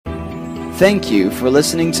Thank you for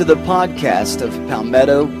listening to the podcast of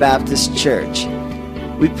Palmetto Baptist Church.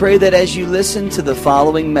 We pray that as you listen to the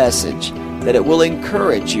following message, that it will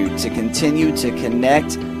encourage you to continue to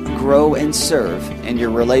connect, grow, and serve in your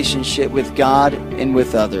relationship with God and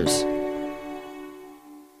with others.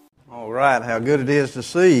 All right, how good it is to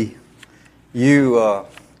see you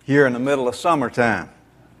here in the middle of summertime.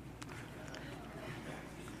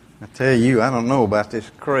 I tell you, I don't know about this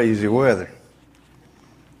crazy weather.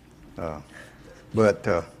 But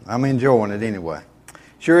I'm enjoying it anyway.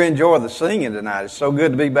 Sure enjoy the singing tonight. It's so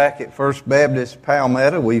good to be back at First Baptist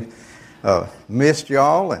Palmetto. We've missed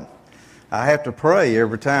y'all, and I have to pray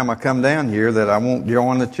every time I come down here that I won't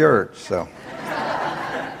join the church. So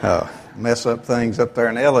mess up things up there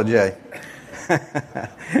in LJ.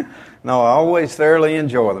 No, I always thoroughly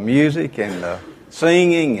enjoy the music and the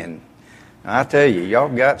singing, and I tell you, y'all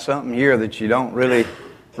got something here that you don't really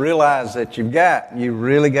realize that you've got. You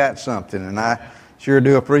really got something, and I sure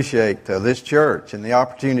do appreciate this church and the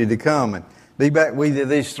opportunity to come and be back with you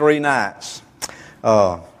these 3 nights.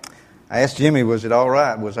 I asked Jimmy, was it all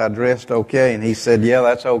right? Was I dressed okay? And he said, yeah,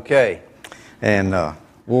 that's okay. And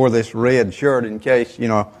wore this red shirt in case,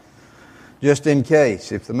 just in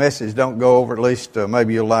case. If the message don't go over, at least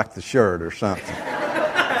maybe you'll like the shirt or something.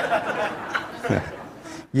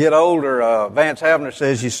 Get older, Vance Havner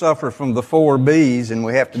says you suffer from the 4 B's, and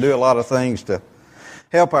we have to do a lot of things to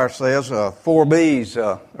help ourselves. 4 B's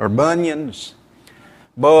are bunions,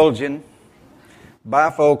 bulging,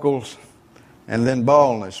 bifocals, and then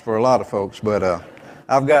baldness for a lot of folks. But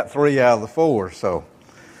I've got 3 out of the 4. So,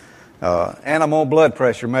 and I'm on blood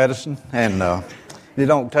pressure medicine, and it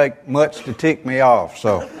don't take much to tick me off.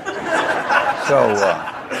 So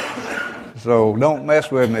don't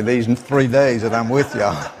mess with me these 3 days that I'm with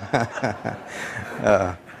y'all.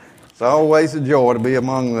 It's always a joy to be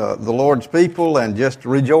among the Lord's people and just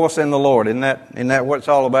rejoice in the Lord. Isn't that what it's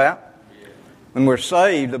all about? When we're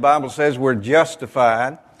saved, the Bible says we're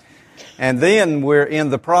justified, and then we're in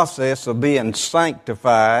the process of being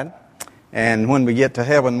sanctified. And when we get to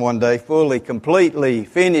heaven one day, fully, completely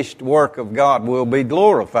finished work of God will be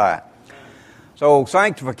glorified. So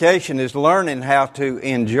sanctification is learning how to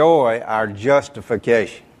enjoy our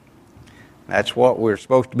justification. That's what we're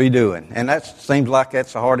supposed to be doing. And that seems like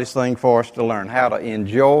that's the hardest thing for us to learn, how to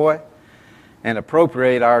enjoy and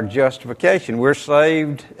appropriate our justification. We're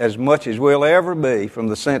saved as much as we'll ever be from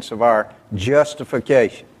the sense of our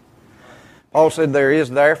justification. Paul said, there is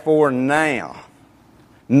therefore now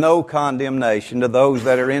no condemnation to those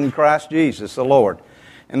that are in Christ Jesus the Lord.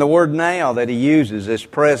 And the word now that he uses is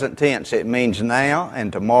present tense. It means now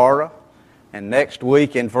and tomorrow and next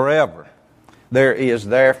week and forever. There is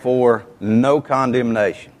therefore no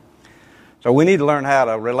condemnation. So we need to learn how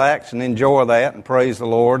to relax and enjoy that and praise the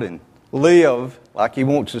Lord and live like he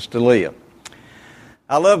wants us to live.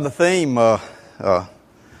 I love the theme,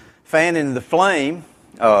 fanning the flame.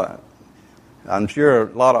 I'm sure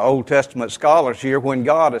a lot of Old Testament scholars here, when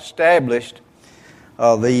God established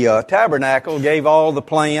the tabernacle, gave all the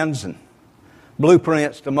plans and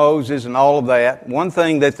blueprints to Moses and all of that. One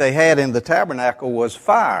thing that they had in the tabernacle was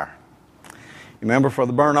fire. You remember, for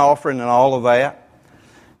the burnt offering and all of that?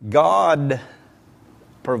 God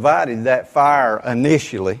provided that fire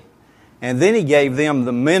initially, and then he gave them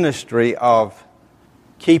the ministry of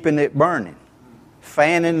keeping it burning,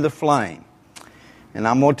 fanning the flame. And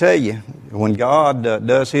I'm going to tell you, when God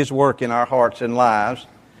does his work in our hearts and lives,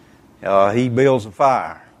 he builds a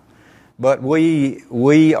fire. But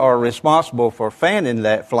we are responsible for fanning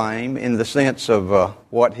that flame in the sense of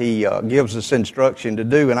what he gives us instruction to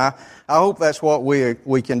do. And I hope that's what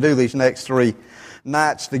we can do these next 3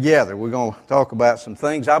 nights together. We're going to talk about some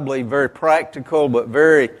things, I believe, very practical, but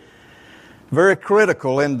very, very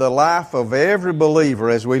critical in the life of every believer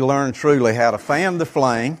as we learn truly how to fan the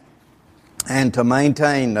flame and to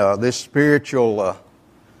maintain this spiritual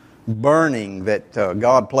burning that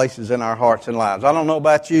God places in our hearts and lives. I don't know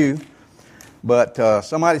about you, but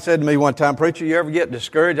somebody said to me one time, preacher, you ever get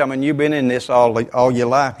discouraged? I mean, you've been in this all your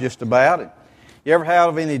life just about it. You ever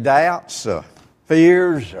have any doubts,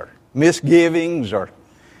 fears, or misgivings, or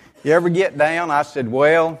you ever get down? I said,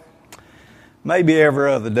 well, maybe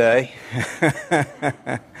every other day.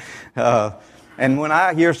 And when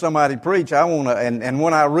I hear somebody preach, I want to, and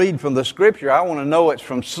when I read from the Scripture, I want to know it's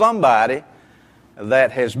from somebody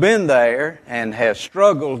that has been there and has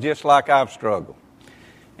struggled just like I've struggled.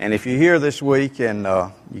 And if you're here this week and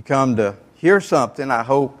you come to hear something, I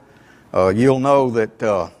hope you'll know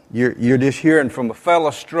that you're just hearing from a fellow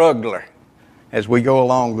struggler as we go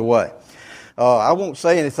along the way. I won't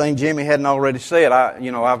say anything Jimmy hadn't already said.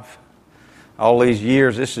 I've all these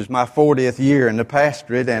years, this is my 40th year in the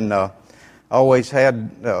pastorate, and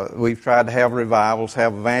we've tried to have revivals,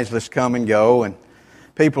 have evangelists come and go, and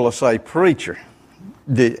people will say, "Preacher,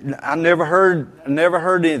 I never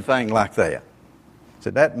heard anything like that." I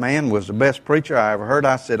said, "That man was the best preacher I ever heard."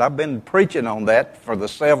 I said, "I've been preaching on that for the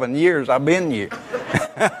 7 years I've been here."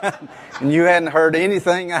 And you hadn't heard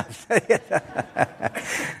anything I said.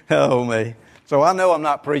 Oh, me. So I know I'm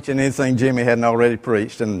not preaching anything Jimmy hadn't already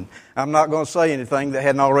preached, and I'm not going to say anything that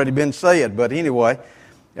hadn't already been said. But anyway,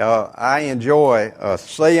 I enjoy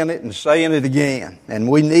saying it and saying it again. And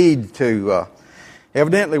we need to,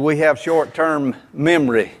 evidently we have short-term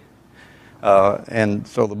memory. And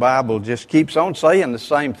so the Bible just keeps on saying the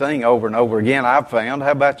same thing over and over again, I've found.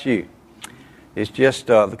 How about you? It's just,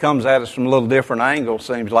 it comes at us from a little different angle,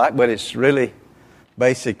 seems like, but it's really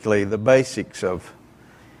basically the basics of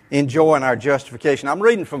enjoying our justification. I'm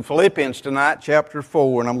reading from Philippians tonight, chapter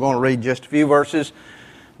 4, and I'm going to read just a few verses.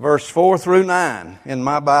 Verse 4 through 9 in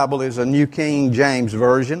my Bible is a New King James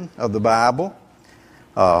Version of the Bible.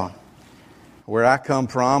 Where I come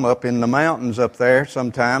from, up in the mountains up there,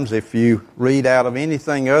 sometimes if you read out of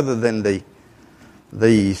anything other than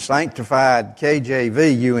the sanctified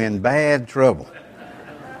KJV, you're in bad trouble.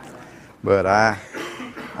 But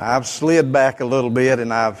I've slid back a little bit,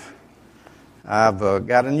 and I've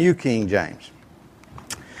got a New King James.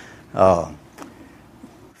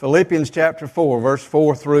 Philippians chapter 4, verse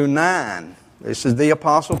 4 through 9. This is the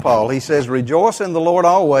Apostle Paul. He says, "Rejoice in the Lord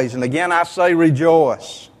always, and again I say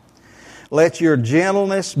rejoice. Let your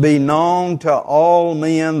gentleness be known to all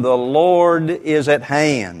men. The Lord is at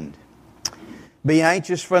hand. Be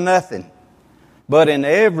anxious for nothing, but in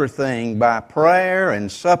everything by prayer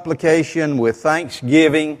and supplication with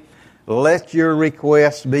thanksgiving, let your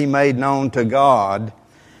requests be made known to God,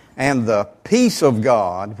 and the peace of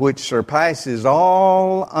God, which surpasses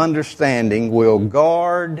all understanding, will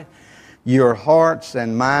guard your hearts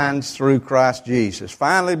and minds through Christ Jesus.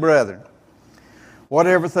 Finally, brethren,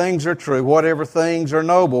 whatever things are true, whatever things are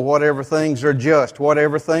noble, whatever things are just,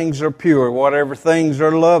 whatever things are pure, whatever things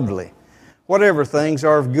are lovely, whatever things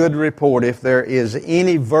are of good report, if there is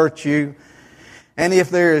any virtue, and if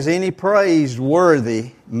there is any praise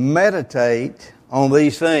worthy, meditate on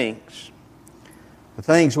these things. The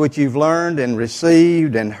things which you've learned and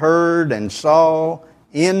received and heard and saw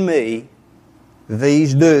in me,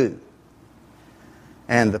 these do.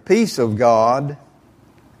 And the peace of God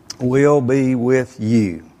will be with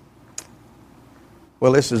you."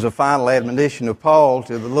 Well, this is a final admonition of Paul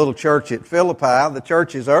to the little church at Philippi.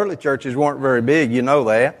 The early churches weren't very big, you know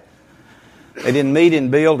that. They didn't meet in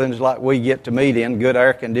buildings like we get to meet in, good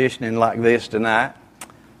air conditioning like this tonight.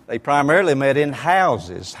 They primarily met in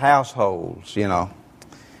households, you know.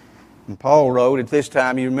 And Paul wrote at this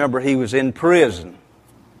time, you remember he was in prison.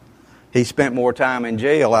 He spent more time in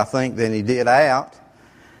jail, I think, than he did out.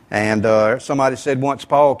 And somebody said once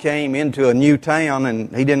Paul came into a new town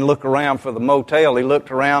and he didn't look around for the motel. He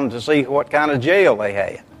looked around to see what kind of jail they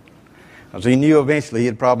had. Because he knew eventually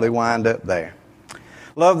he'd probably wind up there.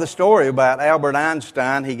 Love the story about Albert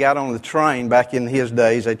Einstein. He got on the train back in his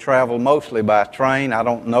days. They traveled mostly by train. I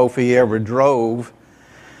don't know if he ever drove.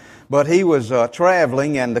 But he was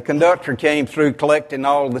traveling, and the conductor came through collecting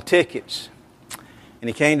all the tickets. And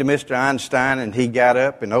he came to Mr. Einstein, and he got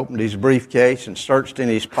up and opened his briefcase and searched in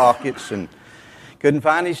his pockets and couldn't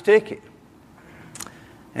find his ticket.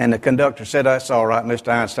 And the conductor said, "That's all right, Mr.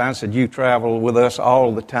 Einstein." Said, "You travel with us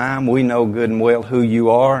all the time. We know good and well who you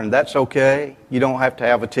are, and that's okay. You don't have to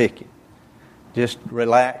have a ticket. Just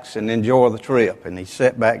relax and enjoy the trip." And he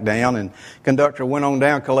sat back down, and the conductor went on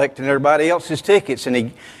down collecting everybody else's tickets.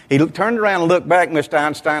 And he turned around and looked back. Mr.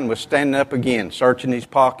 Einstein was standing up again, searching his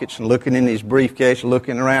pockets and looking in his briefcase,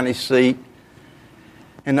 looking around his seat.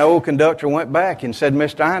 And the old conductor went back and said,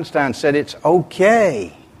 Mr. Einstein said, "It's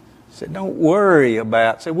okay." He said, "Don't worry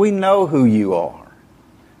about it." Said, "We know who you are."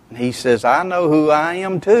 And he says, "I know who I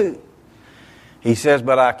am too." He says,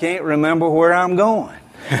 "But I can't remember where I'm going."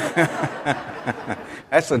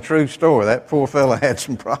 That's a true story. That poor fella had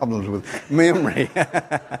some problems with memory.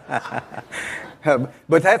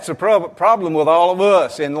 But that's the problem with all of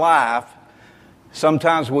us in life.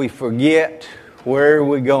 Sometimes we forget where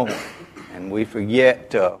we're going. And we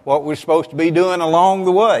forget what we're supposed to be doing along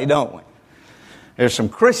the way, don't we? There's some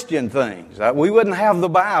Christian things. We wouldn't have the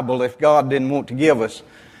Bible if God didn't want to give us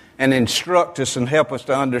and instruct us and help us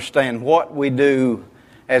to understand what we do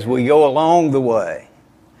as we go along the way.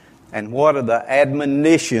 And what are the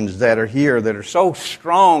admonitions that are here that are so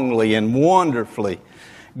strongly and wonderfully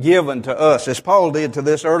given to us, as Paul did to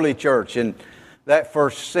this early church in that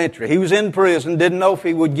first century. He was in prison, didn't know if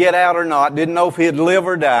he would get out or not, didn't know if he'd live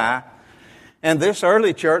or die. And this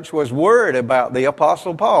early church was worried about the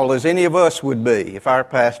Apostle Paul, as any of us would be if our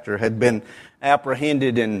pastor had been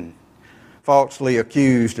apprehended and falsely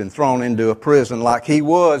accused and thrown into a prison like he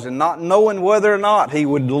was, and not knowing whether or not he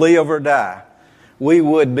would live or die. We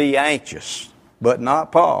would be anxious, but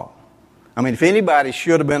not Paul. I mean, if anybody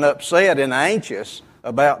should have been upset and anxious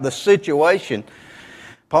about the situation,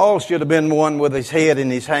 Paul should have been one with his head in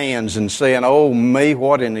his hands and saying, "Oh me,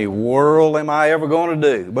 what in the world am I ever going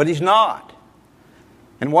to do?" But he's not.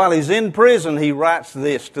 And while he's in prison, he writes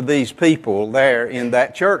this to these people there in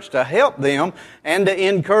that church to help them and to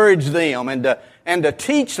encourage them and to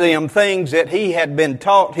teach them things that he had been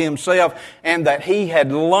taught himself and that he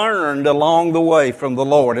had learned along the way from the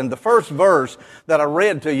Lord. And the first verse that I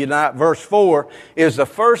read to you tonight, verse 4, is the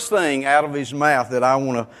first thing out of his mouth that I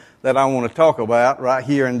want to talk about right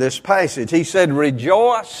here in this passage. He said,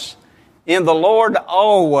 "Rejoice in the Lord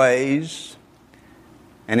always."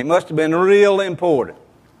 And it must have been real important,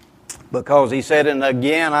 because he said, "And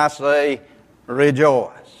again I say, rejoice."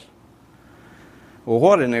 Well,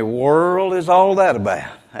 what in the world is all that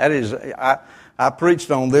about? That is, I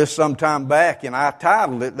preached on this some time back, and I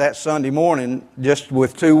titled it that Sunday morning just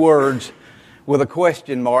with two words with a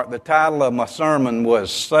question mark. The title of my sermon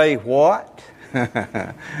was, "Say what?"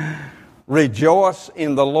 Rejoice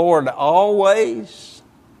in the Lord always,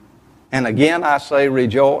 and again I say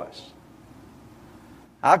rejoice.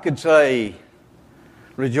 I could say,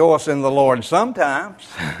 rejoice in the Lord sometimes.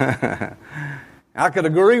 I could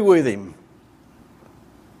agree with him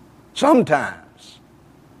sometimes.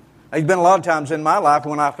 There's been a lot of times in my life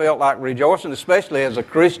when I felt like rejoicing, especially as a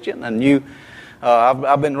Christian. And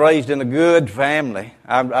I've been raised in a good family.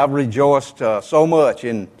 I've rejoiced so much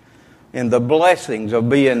in the blessings of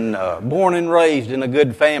being born and raised in a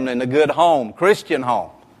good family, in a good home, Christian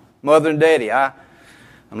home. Mother and Daddy.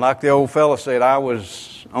 And like the old fellow said, I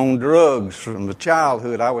was on drugs from the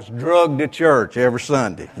childhood. I was drugged to church every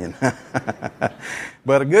Sunday. You know?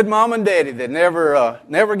 But a good mom and daddy that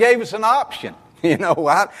never gave us an option. You know,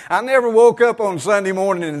 I never woke up on Sunday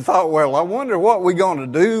morning and thought, well, I wonder what we're going to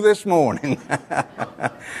do this morning.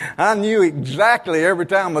 I knew exactly every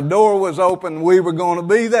time the door was open we were going to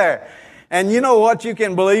be there. And you know what, you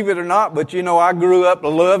can believe it or not, but you know, I grew up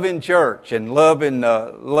loving church and loving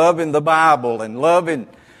the Bible and loving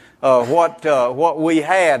what we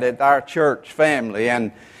had at our church family.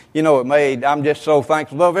 And you know, I'm just so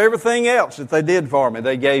thankful of everything else that they did for me.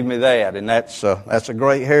 They gave me that, and that's a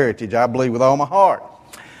great heritage, I believe with all my heart.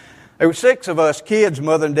 There were 6 of us kids.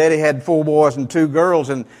 Mother and Daddy had 4 boys and 2 girls,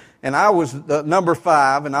 and I was number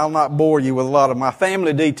 5, and I'll not bore you with a lot of my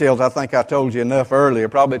family details. I think I told you enough earlier,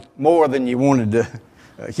 probably more than you wanted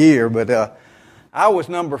to hear, but I was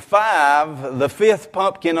number 5, the 5th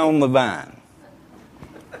pumpkin on the vine.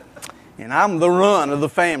 And I'm the run of the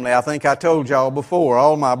family. I think I told y'all before.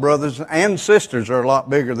 All my brothers and sisters are a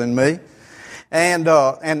lot bigger than me. And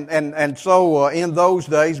so in those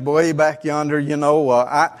days, way back yonder, you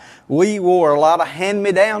know, we wore a lot of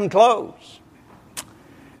hand-me-down clothes.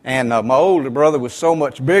 And my older brother was so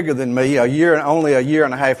much bigger than me, only a year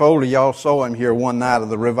and a half older. Y'all saw him here one night of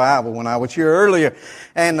the revival when I was here earlier.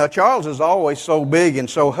 And Charles is always so big and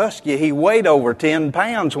so husky. He weighed over 10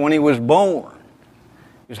 pounds when he was born.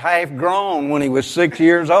 He was half grown when he was 6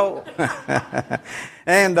 years old.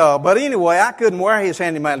 And but anyway, I couldn't wear his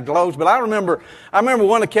handyman clothes. But I remember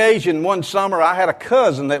one occasion, one summer, I had a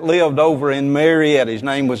cousin that lived over in Marietta. His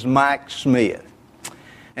name was Mike Smith.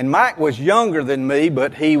 And Mike was younger than me,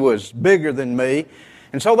 but he was bigger than me.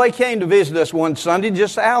 And so they came to visit us one Sunday,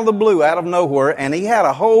 just out of the blue, out of nowhere, and he had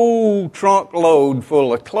a whole trunk load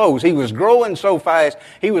full of clothes. He was growing so fast,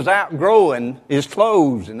 he was outgrowing his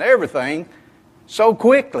clothes and everything so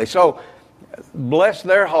quickly. So, bless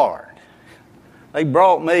their heart, they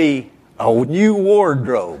brought me a new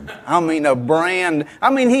wardrobe.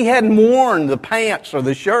 He hadn't worn the pants or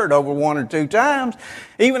the shirt over 1 or 2 times.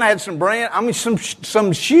 Even had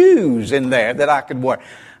some shoes in there that I could wear.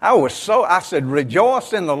 I said,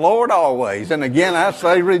 rejoice in the Lord always. And again, I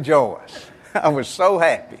say rejoice. I was so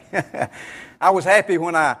happy. I was happy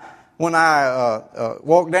when I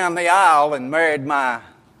walked down the aisle and married my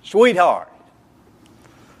sweetheart.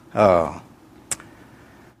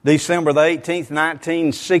 December the 18th,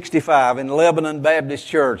 1965, in Lebanon Baptist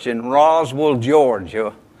Church in Roswell,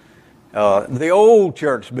 Georgia. The old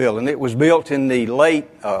church building. It was built in the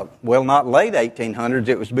not late 1800s.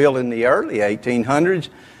 It was built in the early 1800s.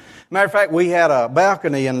 Matter of fact, we had a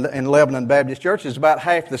balcony in Lebanon Baptist Church. It's about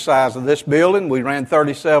half the size of this building. We ran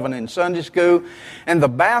 37 in Sunday school. And the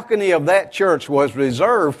balcony of that church was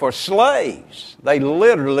reserved for slaves. They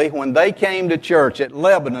literally, when they came to church at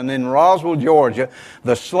Lebanon in Roswell, Georgia,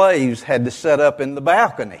 the slaves had to set up in the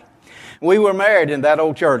balcony. We were married in that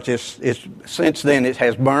old church. Since then, it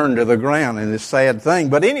has burned to the ground, and it's a sad thing.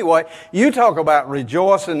 But anyway, you talk about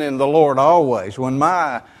rejoicing in the Lord always. When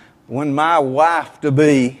my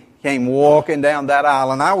wife-to-be came walking down that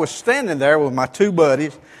aisle, and I was standing there with my two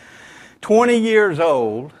buddies, 20 years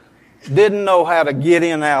old, didn't know how to get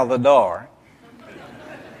in out of the door.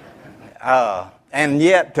 And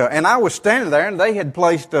I was standing there, and they had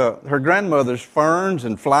placed her grandmother's ferns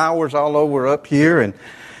and flowers all over up here, and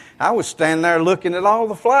I was standing there looking at all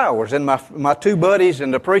the flowers, and my two buddies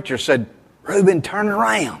and the preacher said, "Reuben, turn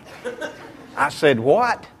around." I said,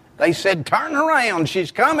 "What?" They said, "Turn around.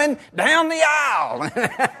 She's coming down the aisle."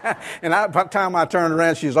 And by the time I turned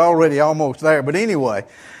around, she was already almost there. But anyway,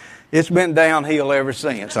 it's been downhill ever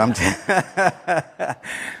since.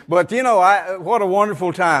 But, what a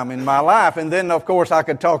wonderful time in my life. And then, of course, I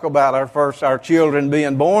could talk about our children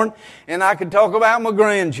being born, and I could talk about my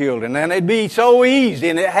grandchildren. And it'd be so easy,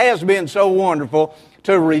 and it has been so wonderful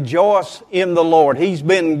to rejoice in the Lord. He's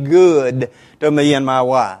been good to me and my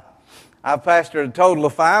wife. I've pastored a total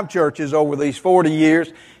of 5 churches over these 40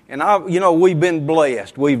 years, and we've been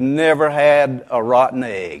blessed. We've never had a rotten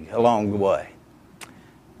egg along the way.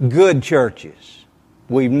 Good churches.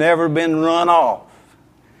 We've never been run off.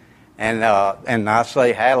 And I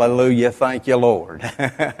say, hallelujah, thank you, Lord.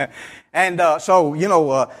 But then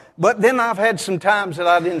I've had some times that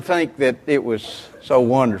I didn't think that it was so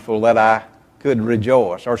wonderful that I could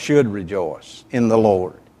rejoice or should rejoice in the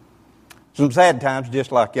Lord. Some sad times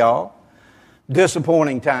just like y'all.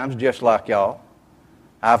 Disappointing times just like y'all.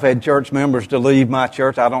 I've had church members to leave my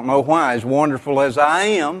church. I don't know why, as wonderful as I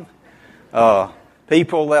am.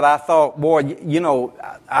 People that I thought,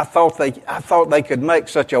 I thought they could make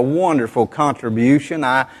such a wonderful contribution.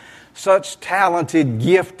 Such talented,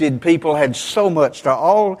 gifted people had so much to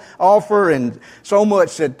offer, and so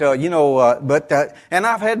much that, and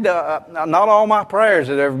I've had, not all my prayers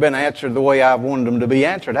have ever been answered the way I've wanted them to be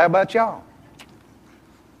answered. How about y'all?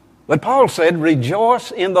 But Paul said,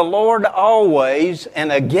 rejoice in the Lord always, and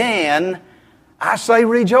again, I say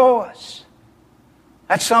rejoice.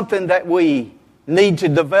 That's something that we need to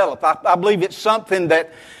develop. I believe it's something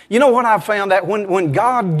that, what I've found that when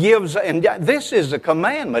God gives, and this is a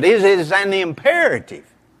commandment, it is an imperative.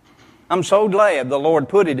 I'm so glad the Lord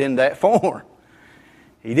put it in that form.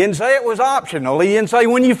 He didn't say it was optional. He didn't say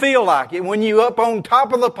when you feel like it, when you're up on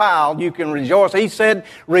top of the pile, you can rejoice. He said,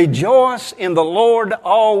 rejoice in the Lord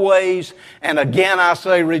always, and again I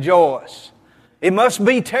say rejoice. It must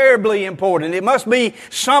be terribly important. It must be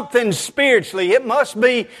something spiritually. It must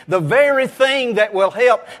be the very thing that will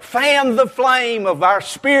help fan the flame of our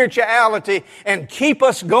spirituality and keep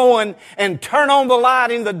us going and turn on the light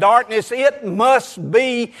in the darkness. It must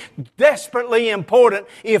be desperately important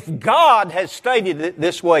if God has stated it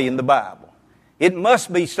this way in the Bible. It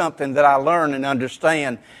must be something that I learn and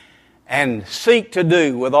understand and seek to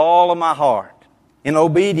do with all of my heart in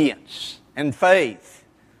obedience and faith.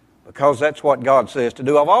 Because that's what God says to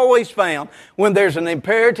do. I've always found when there's an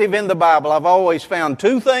imperative in the Bible, I've always found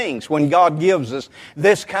 2 things when God gives us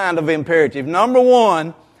this kind of imperative. Number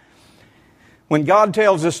 1, when God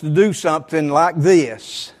tells us to do something like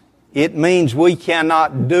this, it means we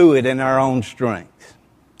cannot do it in our own strength.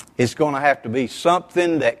 It's going to have to be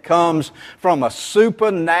something that comes from a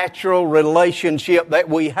supernatural relationship that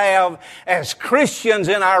we have as Christians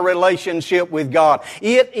in our relationship with God.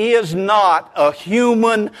 It is not a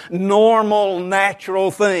human, normal,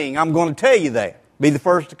 natural thing. I'm going to tell you that. Be the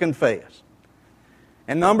first to confess.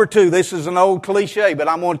 And number 2, this is an old cliche, but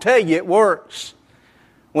I'm going to tell you it works.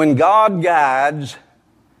 When God guides,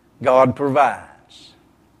 God provides.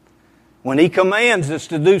 When He commands us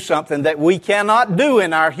to do something that we cannot do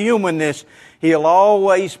in our humanness, He'll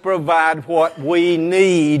always provide what we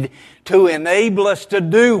need to enable us to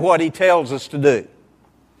do what He tells us to do.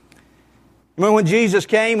 Remember when Jesus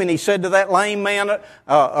came and He said to that lame man,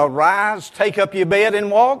 arise, take up your bed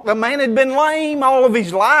and walk? The man had been lame all of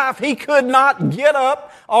his life. He could not get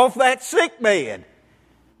up off that sick bed.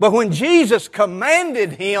 But when Jesus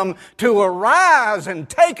commanded him to arise and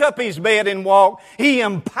take up his bed and walk, He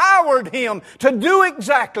empowered him to do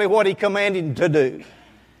exactly what He commanded him to do.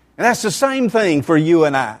 And that's the same thing for you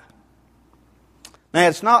and I. Now,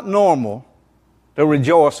 it's not normal to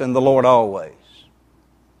rejoice in the Lord always.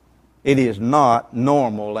 It is not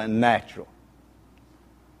normal and natural.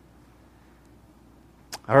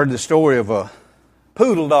 I heard the story of a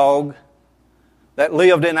poodle dog that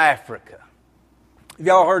lived in Africa. Have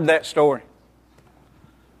y'all heard that story?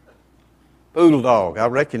 Poodle dog. I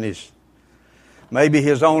reckon maybe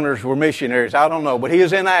his owners were missionaries. I don't know. But he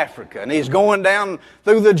was in Africa. And he's going down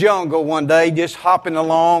through the jungle one day, just hopping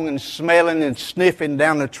along and smelling and sniffing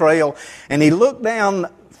down the trail. And he looked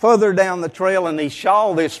further down the trail, and he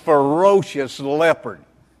saw this ferocious leopard.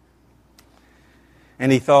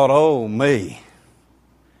 And he thought, oh, me.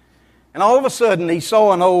 And all of a sudden, he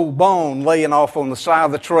saw an old bone laying off on the side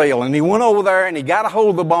of the trail. And he went over there, and he got a hold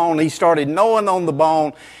of the bone. He started gnawing on the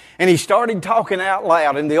bone. And he started talking out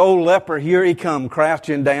loud, and the old leopard, here he come,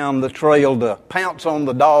 crouching down the trail to pounce on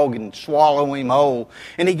the dog and swallow him whole.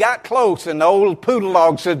 And he got close, and the old poodle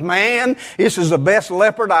dog said, man, this is the best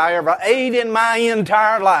leopard I ever ate in my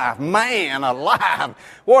entire life. Man alive,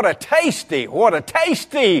 what a tasty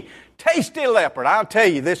leopard. I'll tell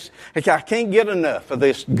you, I can't get enough of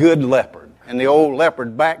this good leopard. And the old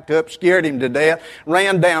leopard backed up, scared him to death,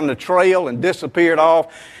 ran down the trail and disappeared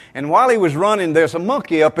off. And while he was running, there's a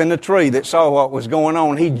monkey up in the tree that saw what was going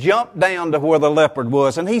on. He jumped down to where the leopard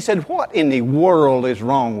was, and he said, what in the world is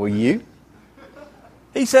wrong with you?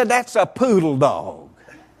 He said, that's a poodle dog.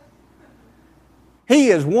 He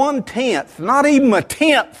is 1/10, not even a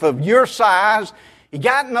tenth of your size. He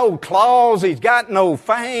got no claws, he's got no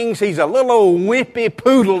fangs, he's a little old wimpy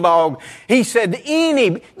poodle dog. He said,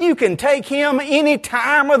 you can take him any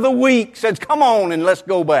time of the week. Says, come on and let's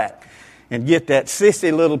go back and get that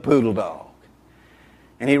sissy little poodle dog.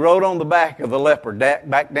 And he rode on the back of the leopard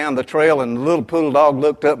back down the trail, and the little poodle dog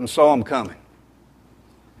looked up and saw him coming.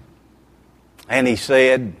 And he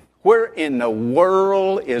said, where in the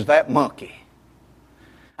world is that monkey?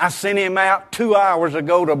 I sent him out 2 hours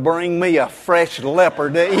ago to bring me a fresh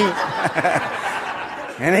leopard to eat.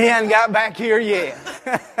 And he hasn't got back here yet.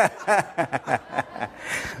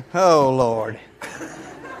 Oh, Lord.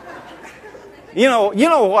 You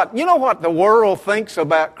know what the world thinks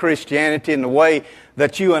about Christianity and the way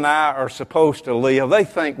that you and I are supposed to live? They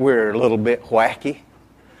think we're a little bit wacky.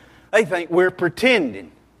 They think we're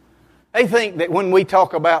pretending. They think that when we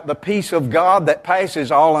talk about the peace of God that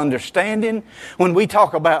passes all understanding, when we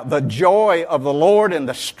talk about the joy of the Lord and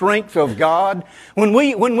the strength of God, when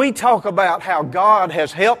we talk about how God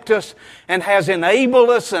has helped us and has enabled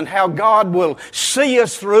us and how God will see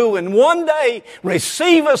us through and one day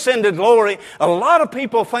receive us into glory, a lot of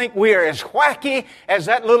people think we are as wacky as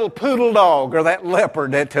that little poodle dog or that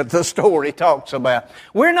leopard that the story talks about.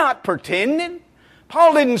 We're not pretending.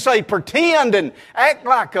 Paul didn't say pretend and act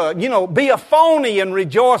like be a phony and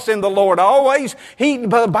rejoice in the Lord always.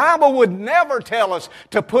 The Bible would never tell us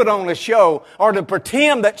to put on a show or to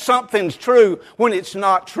pretend that something's true when it's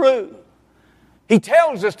not true. He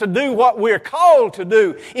tells us to do what we're called to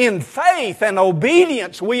do. In faith and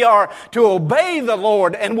obedience, we are to obey the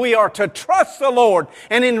Lord and we are to trust the Lord.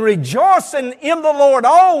 And in rejoicing in the Lord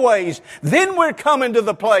always, then we're coming to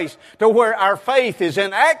the place to where our faith is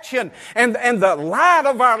in action and the light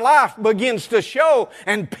of our life begins to show.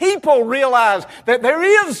 And people realize that there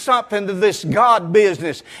is something to this God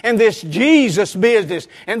business and this Jesus business.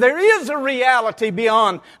 And there is a reality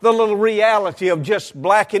beyond the little reality of just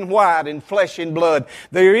black and white and flesh and blood.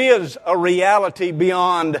 There is a reality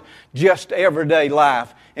beyond just everyday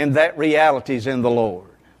life, and that reality is in the Lord.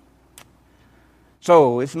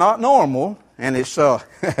 So it's not normal, and it's I'm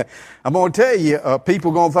going to tell you, people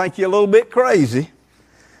are going to think you're a little bit crazy,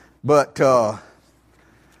 but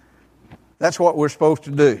that's what we're supposed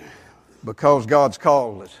to do because God's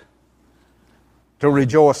called us to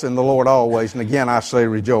rejoice in the Lord always. And again, I say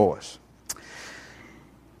rejoice.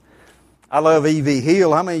 I love E.V.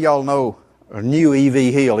 Hill. How many of y'all know or knew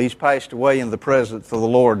E.V. Hill? He's passed away in the presence of the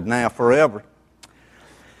Lord now forever.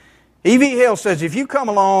 E.V. Hill says, if you come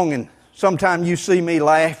along and sometime you see me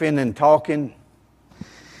laughing and talking,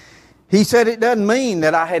 he said it doesn't mean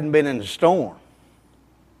that I hadn't been in a storm.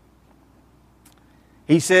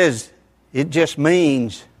 He says it just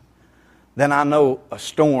means that I know a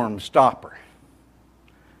storm stopper.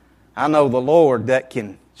 I know the Lord that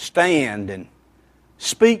can stand and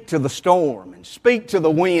speak to the storm and speak to the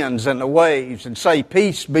winds and the waves and say,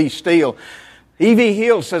 peace be still. E.V.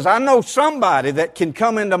 Hill says, I know somebody that can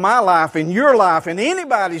come into my life, in your life, in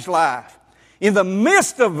anybody's life, in the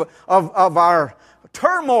midst of our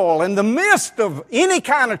turmoil, in the midst of any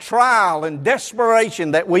kind of trial and desperation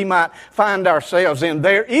that we might find ourselves in.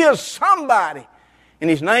 There is somebody And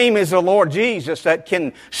His name is the Lord Jesus that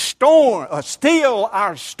can still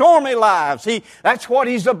our stormy lives. That's what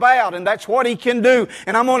He's about, and that's what He can do.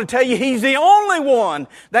 And I'm going to tell you, He's the only one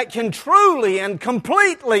that can truly and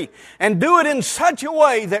completely and do it in such a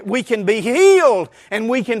way that we can be healed and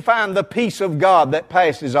we can find the peace of God that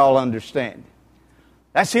passes all understanding.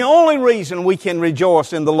 That's the only reason we can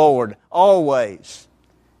rejoice in the Lord always.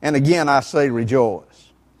 And again, I say rejoice.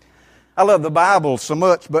 I love the Bible so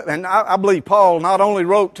much, and I believe Paul not only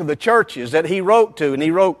wrote to the churches that he wrote to, and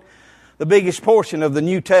he wrote the biggest portion of the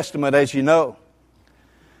New Testament, as you know.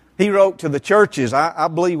 He wrote to the churches, I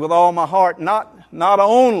believe with all my heart, not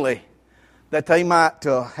only that they might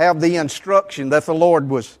have the instruction that the Lord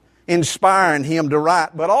was inspiring him to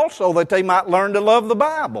write, but also that they might learn to love the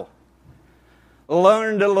Bible.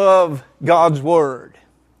 Learn to love God's Word.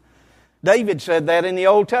 David said that in the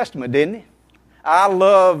Old Testament, didn't he? I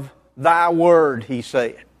love Thy Word, he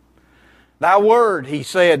said. Thy Word, he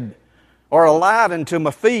said, are a light unto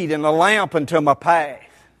my feet and a lamp unto my path.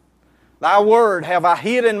 Thy Word have I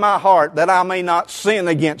hid in my heart that I may not sin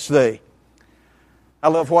against Thee. I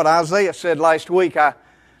love what Isaiah said last week. I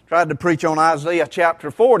tried to preach on Isaiah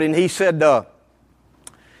chapter 40, and he said,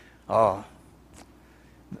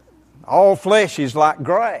 all flesh is like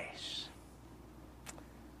grass.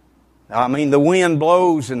 I mean, the wind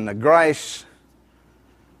blows and the grass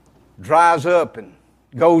dries up and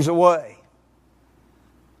goes away.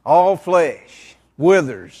 All flesh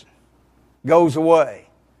withers, goes away.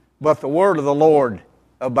 But the word of the Lord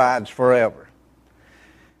abides forever.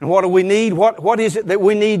 And what do we need? What is it that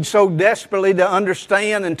we need so desperately to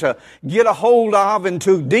understand and to get a hold of and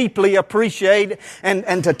to deeply appreciate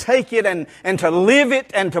and to take it and to live it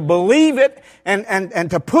and to believe it and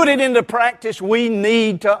to put it into practice? We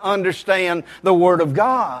need to understand the Word of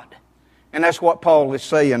God. And that's what Paul is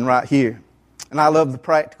saying right here. And I love the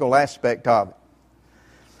practical aspect of it.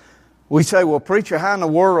 We say, well, preacher, how in the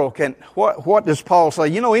world what does Paul say?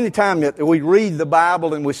 You know, anytime that we read the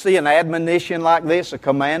Bible and we see an admonition like this, a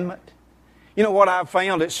commandment, you know what I've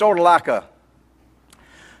found? It's sort of like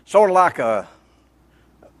a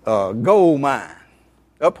gold mine.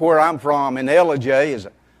 Up where I'm from in Ellijay is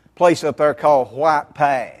a place up there called White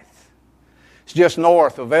Path. It's just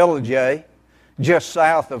north of Ellijay, just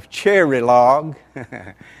south of Cherry Log.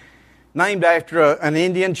 Named after an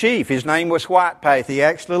Indian chief. His name was White Path. He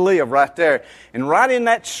actually lived right there. And right in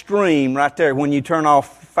that stream right there, when you turn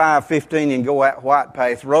off 515 and go out White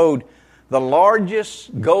Path Road, the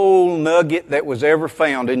largest gold nugget that was ever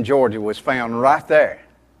found in Georgia was found right there.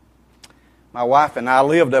 My wife and I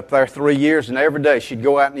lived up there 3 years, and every day she'd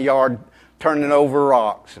go out in the yard turning over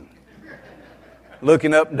rocks and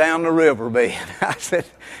looking up and down the riverbed. I said,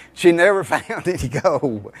 she never found any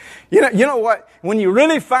gold. You know what? When you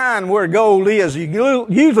really find where gold is, you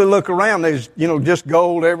usually look around, there's, just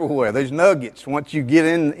gold everywhere. There's nuggets once you get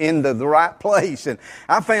into the right place. And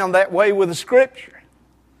I found that way with the Scripture.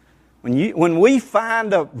 When we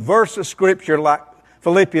find a verse of Scripture like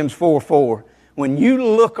Philippians 4:4, when you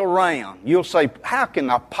look around, you'll say, how can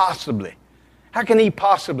he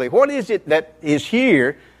possibly? What is it that is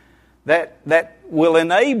here that will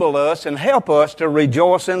enable us and help us to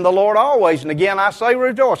rejoice in the Lord always? And again, I say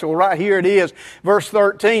rejoice. Well, right here it is, verse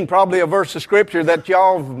 13, probably a verse of Scripture that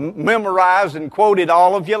y'all have memorized and quoted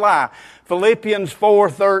all of your life. Philippians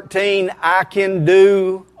 4:13, I can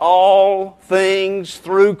do all things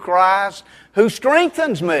through Christ who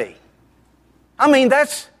strengthens me. I mean,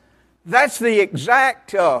 that's the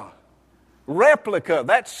exact replica.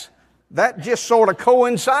 That just sort of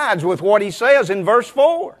coincides with what he says in verse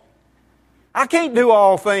 4. I can't do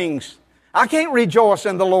all things. I can't rejoice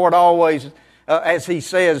in the Lord always, as he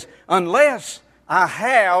says, unless I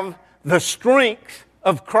have the strength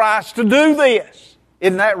of Christ to do this.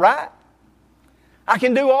 Isn't that right? I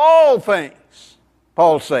can do all things,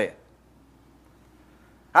 Paul said.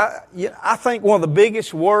 I think one of the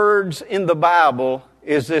biggest words in the Bible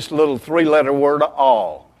is this little 3-letter word,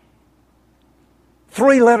 all.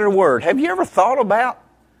 3-letter word. Have you ever thought about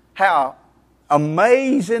how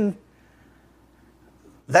amazing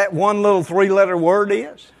that one little 3-letter word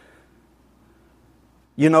is?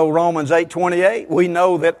 You know, Romans 8:28, we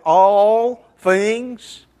know that all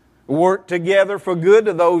things work together for good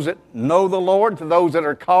to those that know the Lord, to those that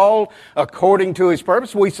are called according to His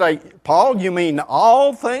purpose. We say, Paul, you mean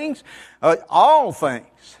all things? All things.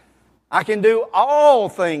 I can do all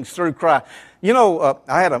things through Christ. You know,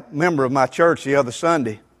 I had a member of my church the other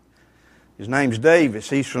Sunday. His name's Davis.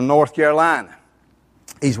 He's from North Carolina.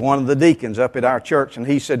 He's one of the deacons up at our church, and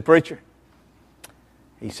he said, preacher,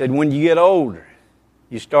 he said, when you get older,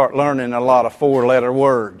 you start learning a lot of 4-letter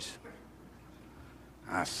words.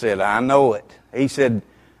 I said, I know it. He said,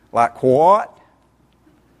 like what?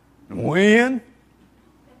 When?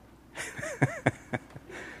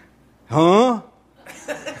 Huh?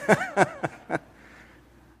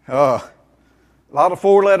 A lot of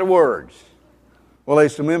 4-letter words. Well,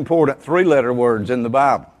 there's some important 3-letter words in the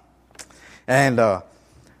Bible. And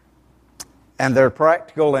they're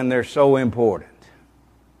practical and they're so important.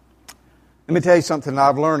 Let me tell you something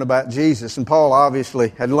I've learned about Jesus, and Paul obviously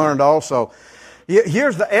had learned also.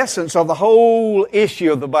 Here's the essence of the whole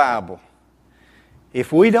issue of the Bible.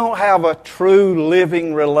 If we don't have a true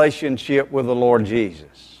living relationship with the Lord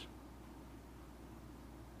Jesus,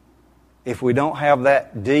 if we don't have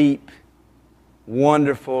that deep,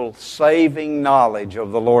 wonderful, saving knowledge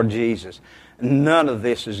of the Lord Jesus, none of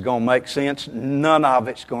this is going to make sense. None of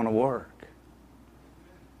it's going to work.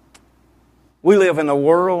 We live in a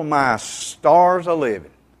world my stars are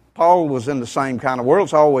living. Paul was in the same kind of world.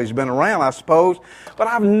 It's always been around, I suppose. But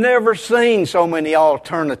I've never seen so many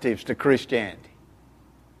alternatives to Christianity.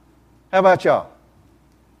 How about y'all?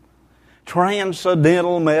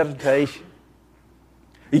 Transcendental meditation,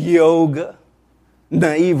 yoga,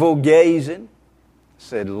 navel gazing.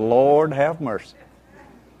 Said, Lord, have mercy.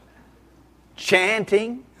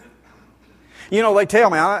 Chanting. You know, they tell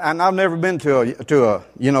me, and I've never been to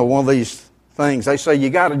a one of these things. They say you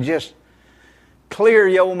got to just clear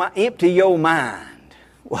your mind, empty your mind.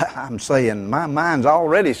 Well, I'm saying my mind's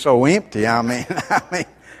already so empty. I mean,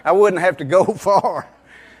 I wouldn't have to go far.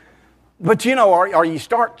 But you know, or you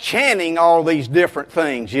start chanting all these different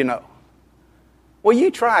things. You know, well,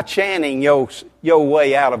 you try chanting your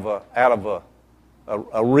way out of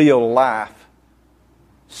a real life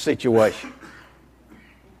situation.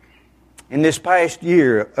 In this past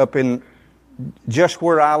year, up in just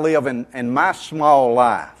where I live in my small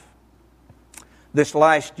life, this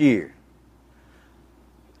last year,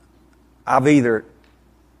 I've either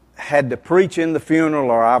had to preach in the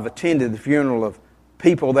funeral or I've attended the funeral of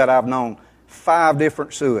people that I've known. 5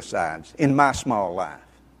 different suicides in my small life.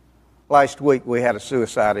 Last week we had a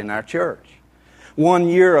suicide in our church. 1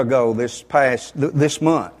 year ago this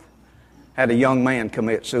month, had a young man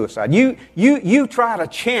commit suicide. You try to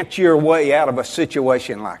chant your way out of a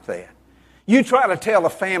situation like that. You try to tell a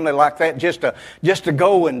family like that just to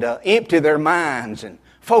go and empty their minds and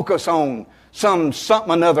focus on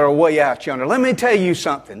something another way out yonder. Let me tell you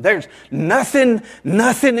something. There's nothing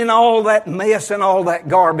in all that mess and all that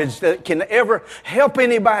garbage that can ever help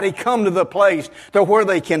anybody come to the place to where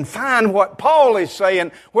they can find what Paul is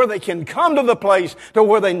saying, where they can come to the place to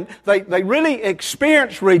where they really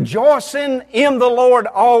experience rejoicing in the Lord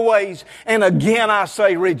always. And again, I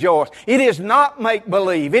say rejoice. It is not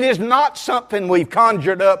make-believe. It is not something we've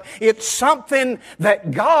conjured up. It's something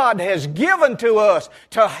that God has given to us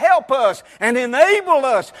to help us and enable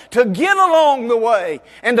us to get along the way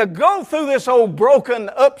and to go through this old broken,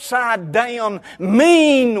 upside down,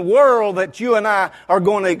 mean world that you and I are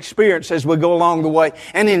going to experience as we go along the way.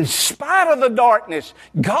 And in spite of the darkness,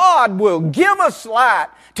 God will give us light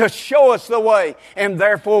to show us the way. And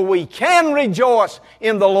therefore we can rejoice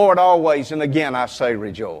in the Lord always. And again, I say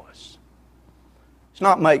rejoice. It's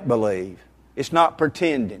not make-believe. It's not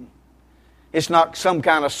pretending. It's not some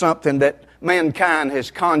kind of something that mankind has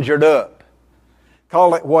conjured up.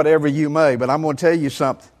 Call it whatever you may, but I'm going to tell you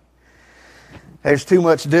something. There's too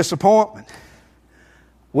much disappointment.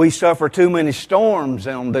 We suffer too many storms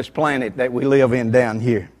on this planet that we live in down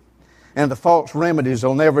here. And the false remedies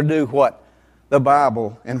will never do what the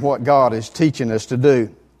Bible and what God is teaching us to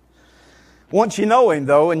do. Once you know Him,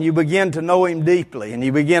 though, and you begin to know Him deeply, and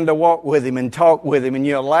you begin to walk with Him and talk with Him, and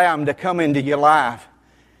you allow Him to come into your life,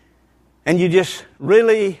 and you just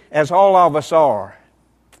really, as all of us are,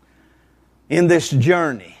 in this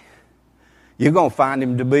journey, you're going to find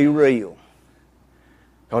Him to be real.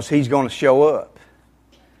 Because He's going to show up.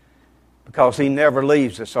 Because He never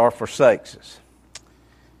leaves us or forsakes us.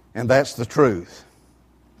 And that's the truth.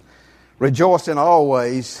 Rejoicing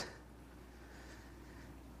always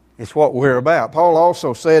is what we're about. Paul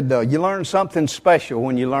also said, you learn something special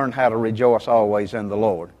when you learn how to rejoice always in the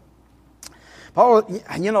Lord. Paul,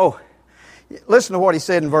 you know, listen to what he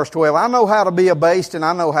said in verse 12. I know how to be abased and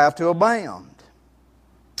I know how to abound.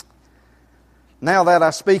 Now that I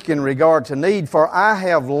speak in regard to need, for I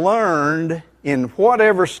have learned in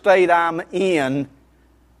whatever state I'm in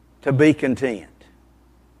to be content.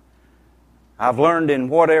 I've learned in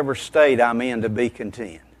whatever state I'm in to be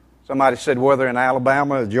content. Somebody said whether in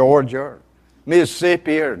Alabama or Georgia or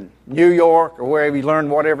Mississippi or New York or wherever, you learn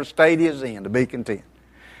whatever state he is in to be content.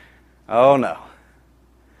 Oh no.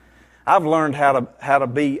 I've learned how to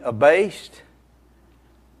be abased,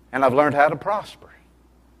 and I've learned how to prosper.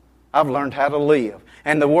 I've learned how to live.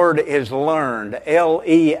 And the word is learned. L-E-A-R-N-E-D.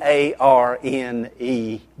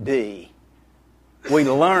 We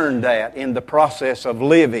learned that in the process of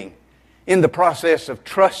living, in the process of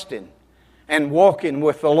trusting and walking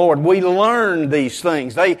with the Lord. We learn these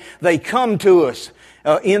things. They come to us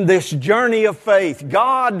in this journey of faith.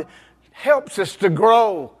 God helps us to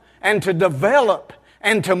grow and to develop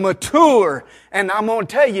and to mature. And I'm going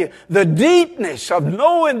to tell you, the deepness of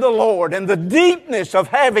knowing the Lord and the deepness of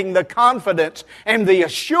having the confidence and the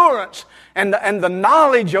assurance and the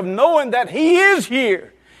knowledge of knowing that He is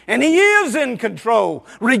here and He is in control,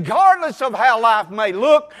 regardless of how life may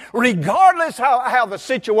look, regardless how the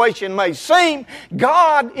situation may seem,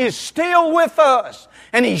 God is still with us.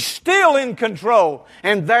 And He's still in control.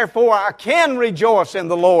 And therefore I can rejoice in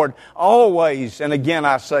the Lord always. And again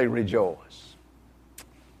I say rejoice.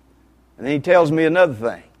 And then He tells me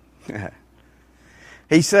another thing.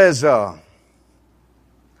 He says,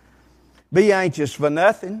 be anxious for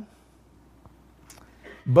nothing,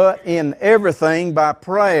 but in everything by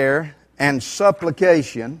prayer and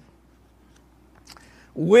supplication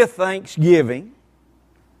with thanksgiving,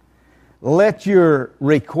 let your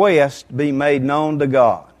request be made known to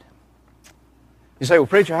God. You say, well,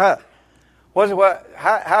 preacher,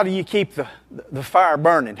 how do you keep the fire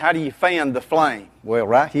burning? How do you fan the flame? Well,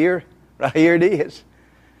 right here it is.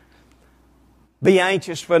 Be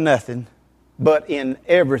anxious for nothing, but in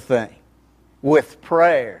everything, with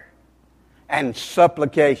prayer and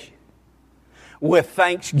supplication, with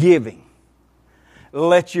thanksgiving,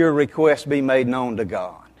 let your request be made known to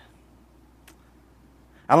God.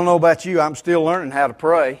 I don't know about you, I'm still learning how to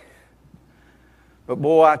pray. But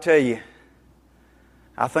boy, I tell you,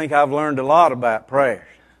 I think I've learned a lot about prayer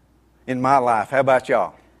in my life. How about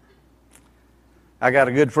y'all? I got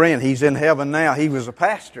a good friend. He's in heaven now. He was a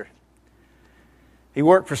pastor. He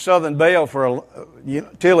worked for Southern Bell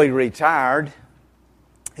till he retired.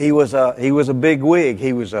 He was a big wig.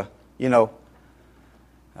 He was a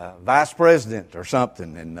vice president or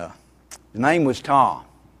something. And his name was Tom.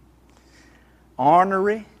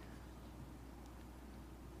 Ornery,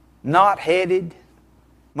 not headed,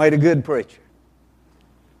 made a good preacher.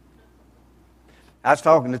 I was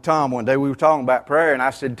talking to Tom one day. We were talking about prayer, and I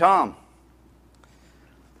said, Tom,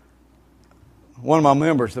 one of my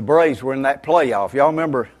members, the Braves, were in that playoff. Y'all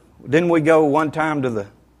remember, didn't we go one time to the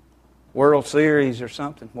World Series or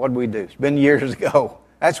something? What did we do? It's been years ago.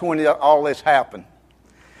 That's when all this happened.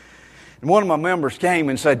 And one of my members came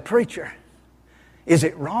and said, preacher, is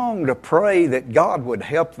it wrong to pray that God would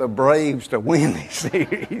help the Braves to win this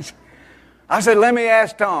series? I said, let me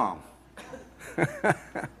ask Tom.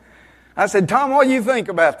 I said, Tom, what do you think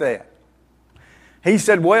about that? He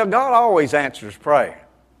said, well, God always answers prayer.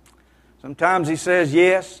 Sometimes He says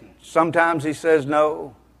yes, sometimes He says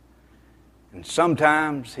no, and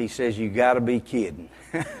sometimes He says, you got to be kidding.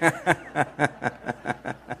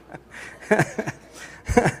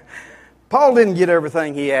 Paul didn't get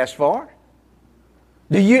everything he asked for.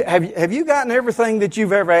 Have you gotten everything that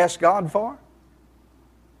you've ever asked God for?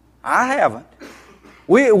 I haven't.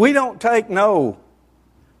 We don't take no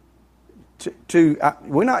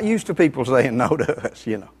we're not used to people saying no to us,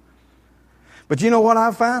 But you know what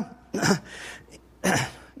I find?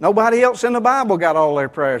 Nobody else in the Bible got all their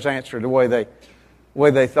prayers answered the way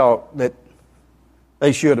they thought that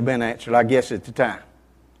they should have been answered, I guess, at the time.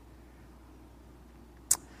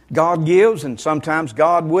 God gives and sometimes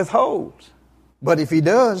God withholds. But if He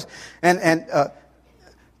does, and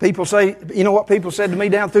people say, you know what people said to me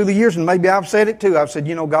down through the years, and maybe I've said it too. I've said,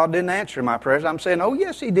 God didn't answer my prayers. I'm saying, oh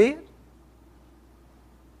yes, He did.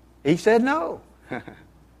 He said no.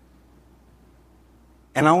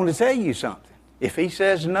 And I want to tell you something. If He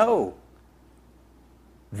says no,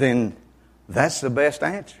 then that's the best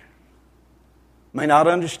answer. May not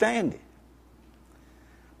understand it.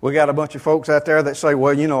 We got a bunch of folks out there that say,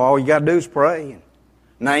 well, all you got to do is pray and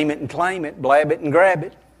name it and claim it, blab it and grab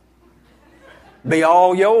it. Be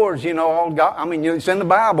all yours, all God. It's in the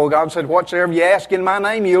Bible. God said, whatsoever you ask in my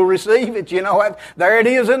name, you'll receive it. There it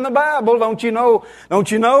is in the Bible. Don't you know?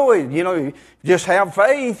 Just have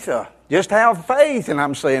faith. Just have faith. And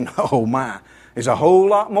I'm saying, oh my, there's a whole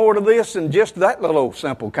lot more to this than just that little old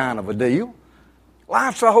simple kind of a deal.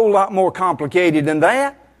 Life's a whole lot more complicated than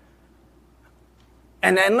that.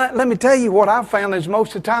 And let me tell you what I've found is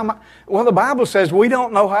most of the time, the Bible says we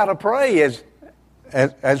don't know how to pray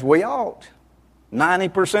as we ought.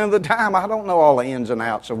 90% of the time, I don't know all the ins and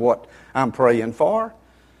outs of what I'm praying for.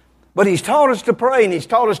 But He's taught us to pray, and He's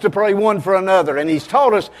taught us to pray one for another, and He's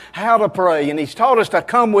taught us how to pray, and He's taught us to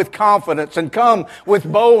come with confidence and come with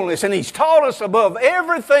boldness, and He's taught us above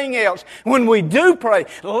everything else, when we do pray,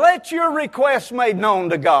 let your requests made known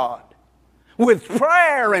to God. With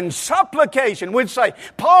prayer and supplication, we'd say,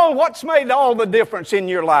 Paul, what's made all the difference in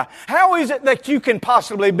your life? How is it that you can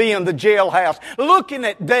possibly be in the jailhouse looking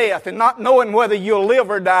at death and not knowing whether you'll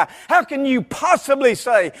live or die? How can you possibly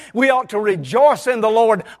say we ought to rejoice in the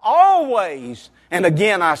Lord always? And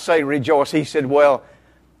again, I say rejoice. He said, well,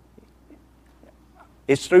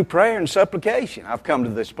 it's through prayer and supplication I've come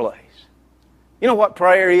to this place. You know what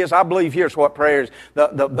prayer is? I believe here's what prayer is.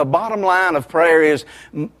 The bottom line of prayer is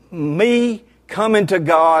me coming to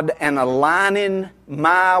God and aligning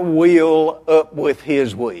my will up with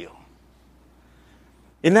His will.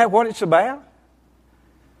 Isn't that what it's about?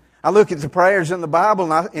 I look at the prayers in the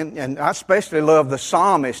Bible, and I especially love the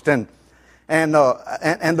psalmist and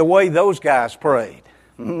the way those guys prayed.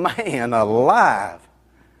 Man alive.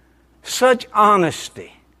 Such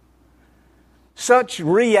honesty. Such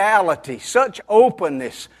reality. Such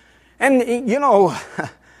openness. And, you know,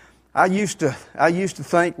 I used to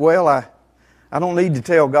think, well, I don't need to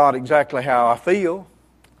tell God exactly how I feel.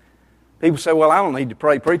 People say, well, I don't need to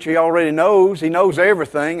pray. Preacher, He already knows. He knows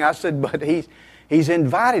everything. I said, but He's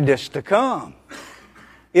invited us to come.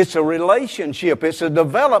 It's a relationship. It's a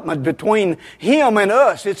development between Him and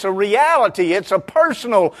us. It's a reality. It's a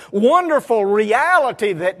personal, wonderful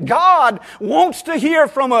reality that God wants to hear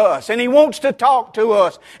from us, and He wants to talk to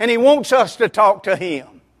us, and He wants us to talk to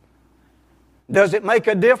Him. Does it make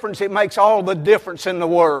a difference? It makes all the difference in the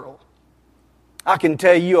world. I can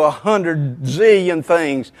tell you 100 zillion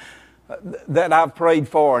things that I've prayed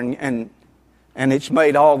for, and it's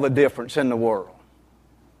made all the difference in the world.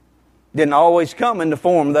 Didn't always come in the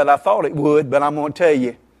form that I thought it would, but I'm going to tell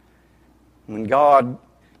you, when God,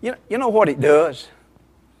 you know what it does?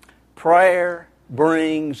 Prayer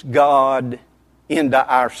brings God into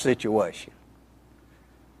our situation.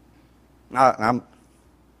 I'm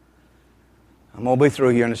going to be through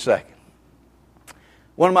here in a second.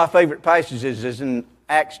 One of my favorite passages is in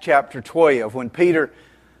Acts chapter 12, when Peter,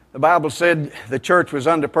 the Bible said the church was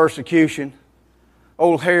under persecution.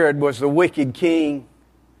 Old Herod was the wicked king.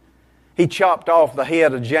 He chopped off the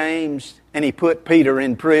head of James, and he put Peter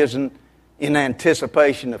in prison in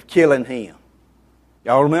anticipation of killing him.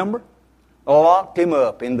 Y'all remember? Locked him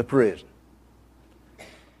up in the prison.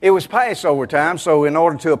 It was Passover time, so in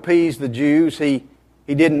order to appease the Jews, he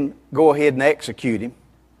didn't go ahead and execute him.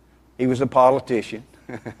 He was a politician.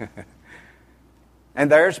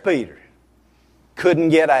 And there's Peter. Couldn't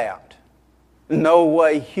get out. No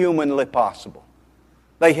way humanly possible.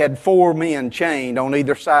 They had 4 men chained on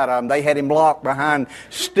either side of him. They had him locked behind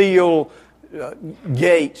steel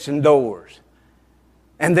gates and doors.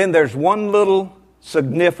 And then there's one little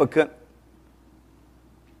significant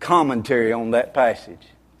commentary on that passage.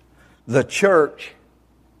 The church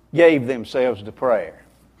gave themselves to prayer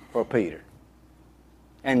for Peter.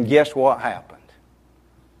 And guess what happened?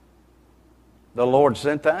 The Lord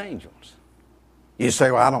sent the angels. You say,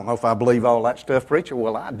 well, I don't know if I believe all that stuff, preacher.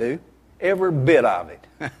 Well, I do. Every bit of it.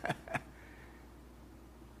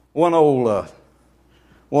 One old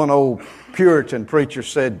Puritan preacher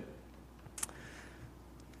said,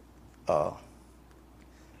 the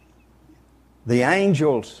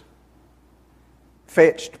angels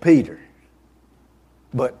fetched Peter,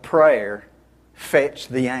 but prayer fetched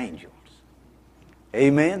the angels.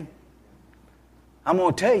 Amen? I'm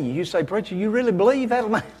going to tell you, you say, preacher, you really believe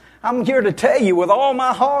that? I'm here to tell you with all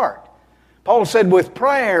my heart. Paul said, with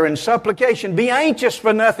prayer and supplication, be anxious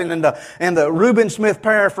for nothing. And the Reuben Smith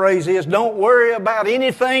paraphrase is, don't worry about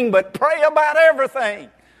anything, but pray about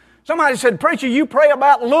everything. Somebody said, preacher, you pray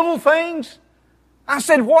about little things? I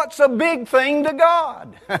said, what's a big thing to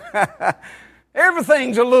God?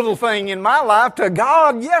 Everything's a little thing in my life. To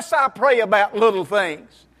God, yes, I pray about little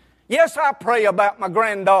things. Yes, I pray about my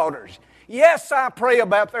granddaughters. Yes, I pray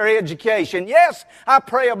about their education. Yes, I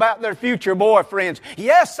pray about their future boyfriends.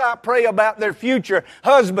 Yes, I pray about their future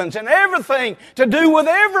husbands and everything to do with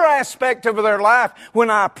every aspect of their life. When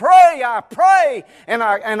I pray, and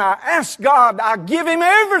I ask God, I give Him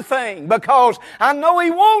everything because I know He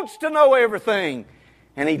wants to know everything.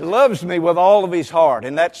 And He loves me with all of His heart.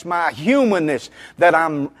 And that's my humanness that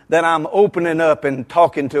I'm opening up and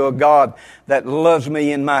talking to a God that loves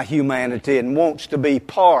me in my humanity and wants to be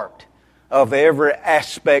part of every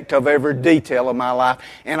aspect of every detail of my life.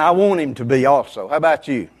 And I want Him to be also. How about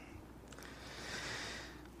you?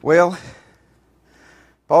 Well,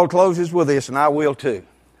 Paul closes with this, and I will too.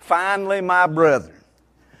 Finally, my brethren.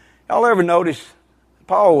 Y'all ever notice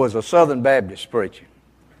Paul was a Southern Baptist preacher?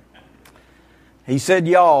 He said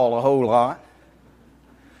y'all a whole lot.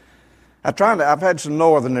 I've had some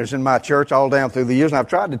Northerners in my church all down through the years, and I've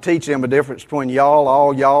tried to teach them the difference between y'all,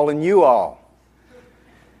 all y'all, and you all.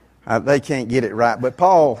 They can't get it right. But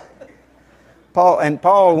Paul,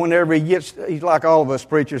 whenever he's like all of us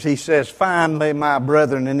preachers, he says, "Finally, my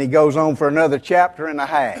brethren," and he goes on for another chapter and a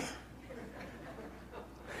half.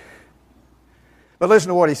 But listen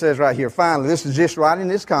to what he says right here. Finally, this is just right in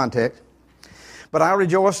this context. "But I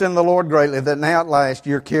rejoice in the Lord greatly that now at last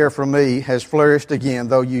your care for me has flourished again,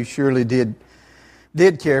 though you surely did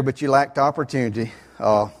care, but you lacked opportunity.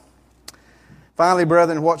 Finally,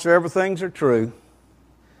 brethren, whatsoever things are true,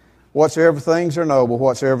 whatsoever things are noble,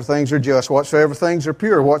 whatsoever things are just, whatsoever things are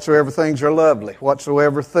pure, whatsoever things are lovely,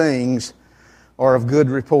 whatsoever things are of good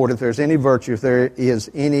report, if there's any virtue, if there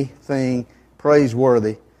is anything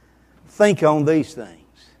praiseworthy, think on these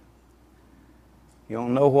things." You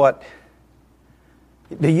don't know what...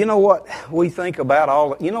 Do you know what we think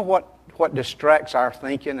about you know what distracts our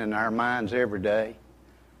thinking and our minds every day?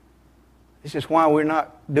 This is why we're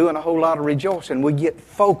not doing a whole lot of rejoicing. We get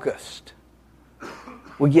focused.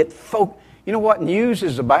 You know what news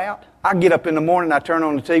is about? I get up in the morning, I turn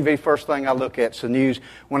on the TV, first thing I look at is the news.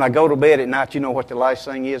 When I go to bed at night, you know what the last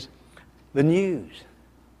thing is? The news.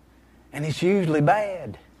 And it's usually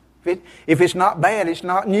bad. If it's not bad, it's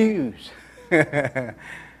not news.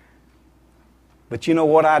 But you know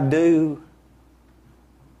what I do?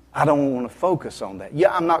 I don't want to focus on that.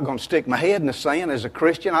 Yeah, I'm not going to stick my head in the sand as a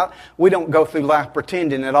Christian. We don't go through life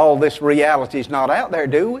pretending that all this reality is not out there,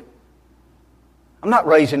 do we? I'm not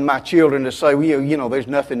raising my children to say, well, you know, there's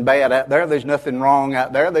nothing bad out there. There's nothing wrong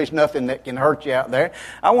out there. There's nothing that can hurt you out there.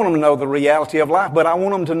 I want them to know the reality of life, but I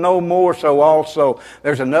want them to know more so also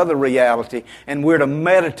there's another reality, and we're to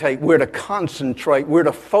meditate, we're to concentrate, we're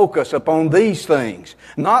to focus upon these things,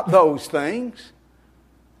 not those things.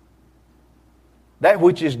 That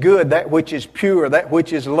which is good, that which is pure, that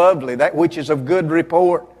which is lovely, that which is of good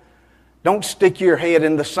report. Don't stick your head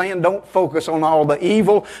in the sand. Don't focus on all the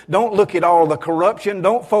evil. Don't look at all the corruption.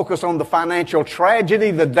 Don't focus on the financial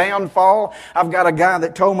tragedy, the downfall. I've got a guy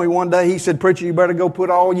that told me one day, he said, "Preacher, you better go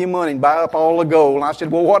put all your money and buy up all the gold." And I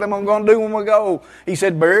said, "Well, what am I going to do when we go?" He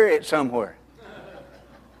said, "Bury it somewhere."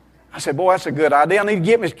 I said, "Boy, that's a good idea. I need to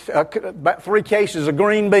get me about 3 cases of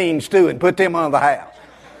green beans, too, and put them under the house.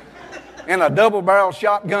 And a double-barrel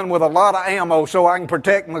shotgun with a lot of ammo so I can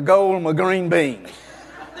protect my gold and my green beans."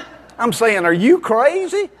 I'm saying, are you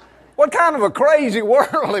crazy? What kind of a crazy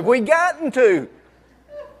world have we gotten to?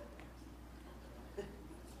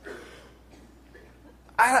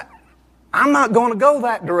 I'm not going to go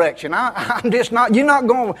that direction. I'm just not. You're not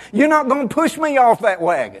going to push me off that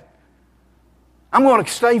wagon. I'm going to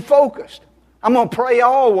stay focused. I'm going to pray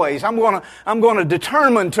always. I'm going to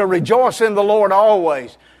determine to rejoice in the Lord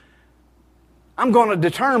always. I'm going to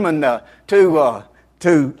determine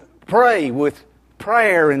to pray with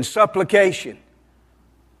prayer and supplication.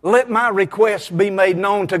 Let my requests be made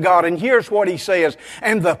known to God. And here's what he says: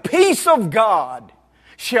 "And the peace of God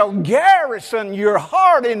shall garrison your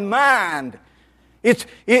heart and mind."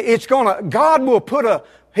 God will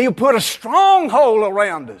He'll put a stronghold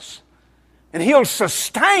around us. And He'll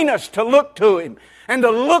sustain us to look to Him and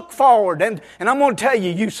to look forward. And I'm going to tell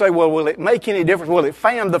you, you say, well, will it make any difference? Will it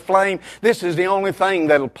fan the flame? This is the only thing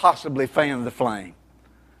that'll possibly fan the flame.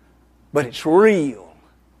 But it's real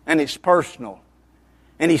and it's personal.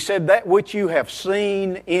 And he said, that which you have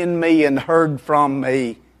seen in me and heard from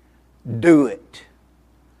me, do it.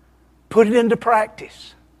 Put it into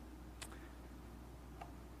practice.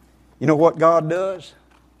 You know what God does?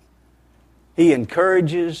 He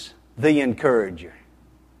encourages the encourager.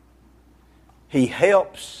 He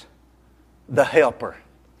helps the helper.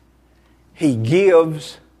 He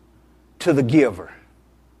gives to the giver.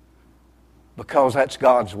 Because that's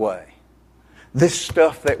God's way. This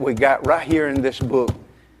stuff that we got right here in this book,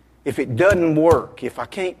 if it doesn't work, if I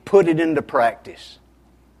can't put it into practice,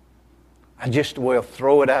 I just will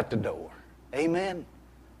throw it out the door. Amen?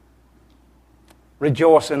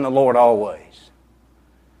 Rejoice in the Lord always.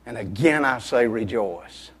 And again I say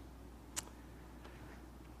rejoice.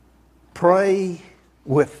 Pray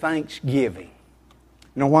with thanksgiving.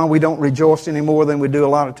 You know why we don't rejoice any more than we do a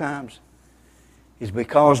lot of times? It's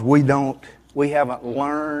because we haven't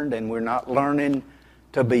learned, and we're not learning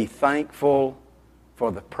to be thankful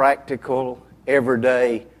for the practical,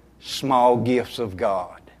 everyday, small gifts of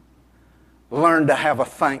God. Learn to have a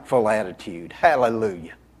thankful attitude.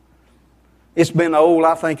 Hallelujah. It's been old.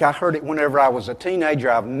 I think I heard it whenever I was a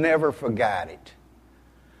teenager. I've never forgot it.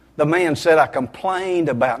 The man said, I complained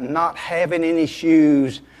about not having any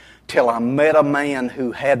shoes till I met a man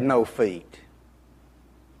who had no feet.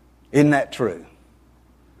 Isn't that true?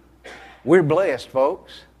 We're blessed,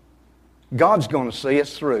 folks. God's going to see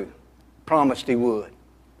us through. Promised He would.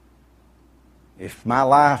 If my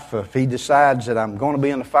life, if He decides that I'm going to be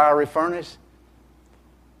in the fiery furnace,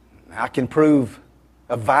 I can prove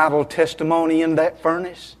a vital testimony in that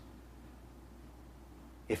furnace.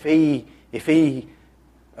 If He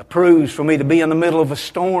approves for me to be in the middle of a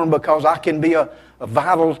storm because I can be a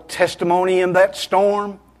vital testimony in that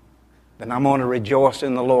storm, then I'm going to rejoice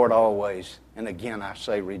in the Lord always. And again, I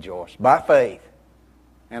say rejoice by faith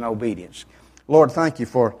and obedience. Lord, thank You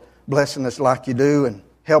for blessing us like You do and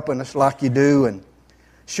helping us like You do and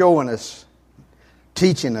showing us,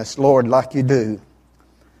 teaching us, Lord, like You do.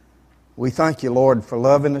 We thank You, Lord, for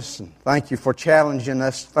loving us, and thank You for challenging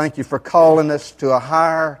us. Thank You for calling us to a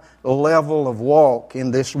higher level of walk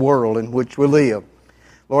in this world in which we live.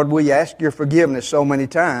 Lord, we ask Your forgiveness so many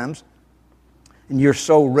times, and You're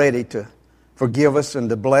so ready to forgive us and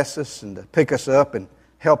to bless us and to pick us up and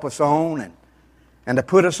help us on and to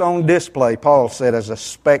put us on display, Paul said, as a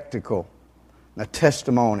spectacle, a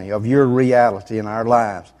testimony of Your reality in our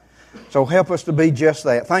lives. So help us to be just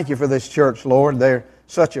that. Thank You for this church, Lord. They're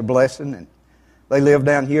such a blessing. And they live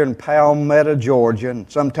down here in Palmetto, Georgia. And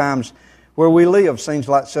sometimes where we live seems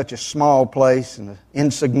like such a small place and an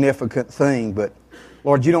insignificant thing. But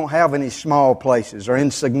Lord, You don't have any small places or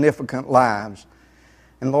insignificant lives.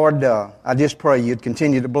 And Lord, I just pray You'd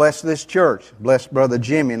continue to bless this church. Bless Brother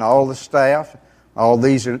Jimmy and all the staff, all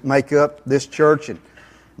these that make up this church, and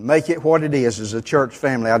make it what it is as a church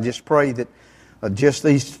family. I just pray that just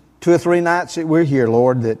these 2 or 3 nights that we're here,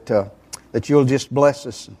 Lord, that You'll just bless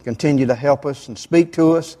us and continue to help us and speak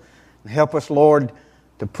to us and help us, Lord,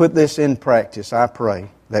 to put this in practice. I pray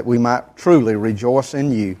that we might truly rejoice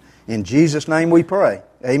in You. In Jesus' name we pray.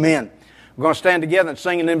 Amen. We're going to stand together and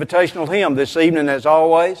sing an invitational hymn this evening as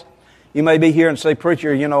always. You may be here and say,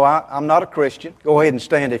 Preacher, I'm not a Christian. Go ahead and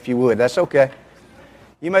stand if you would. That's okay.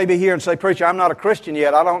 You may be here and say, Preacher, I'm not a Christian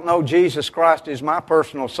yet. I don't know Jesus Christ is my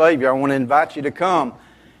personal Savior. I want to invite you to come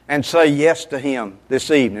and say yes to Him this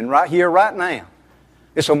evening, right here, right now.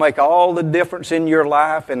 This will make all the difference in your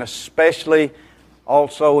life and especially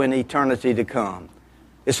also in eternity to come.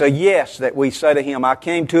 It's a yes that we say to Him. I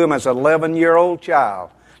came to Him as an 11-year-old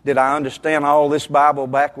child. Did I understand all this Bible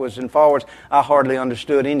backwards and forwards? I hardly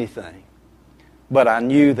understood anything. But I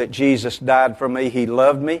knew that Jesus died for me. He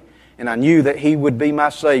loved me. And I knew that He would be my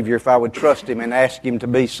Savior if I would trust Him and ask Him to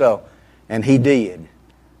be so. And He did.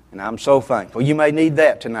 And I'm so thankful. You may need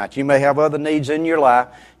that tonight. You may have other needs in your life.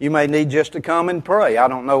 You may need just to come and pray. I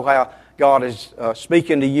don't know how God is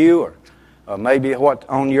speaking to you or maybe what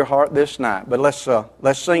on your heart this night. But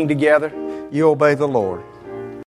let's sing together. You obey the Lord.